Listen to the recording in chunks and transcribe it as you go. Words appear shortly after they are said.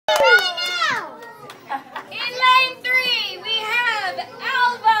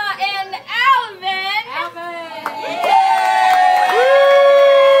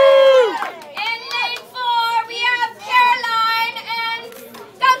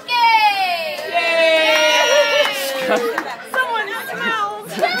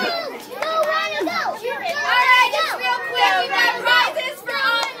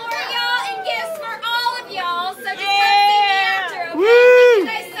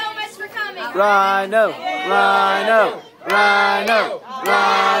Rhino, Rhino, Rhino,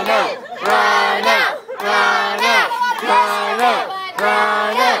 Rhino, Rhino, Rhino, Rhino,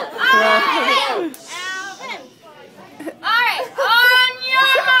 Rhino, Rhino. Alright, on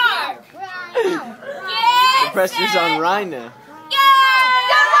your mark. The pressure's on Rhino.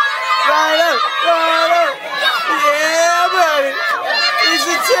 Rhino! Rhino! Yeah, buddy! He's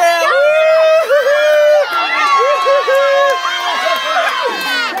a champ!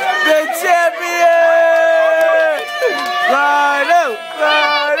 The champion! Rhino!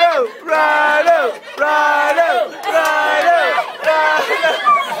 Rhino! Rhino! Rhino! Rhino! Rhino!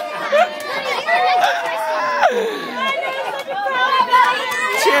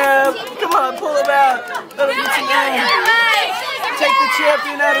 Champ! Come on, pull him out! Let him get some air! Take the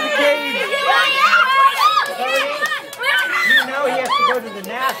champion out of the cage! You know he has to go to the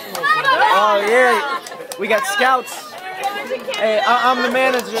Nationals. Oh yeah, we got scouts. Hey, I'm the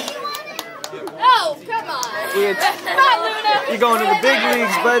manager. Oh, come on. You're going to the big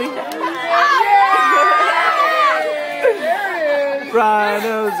leagues, buddy.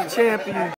 Rhino's a champion.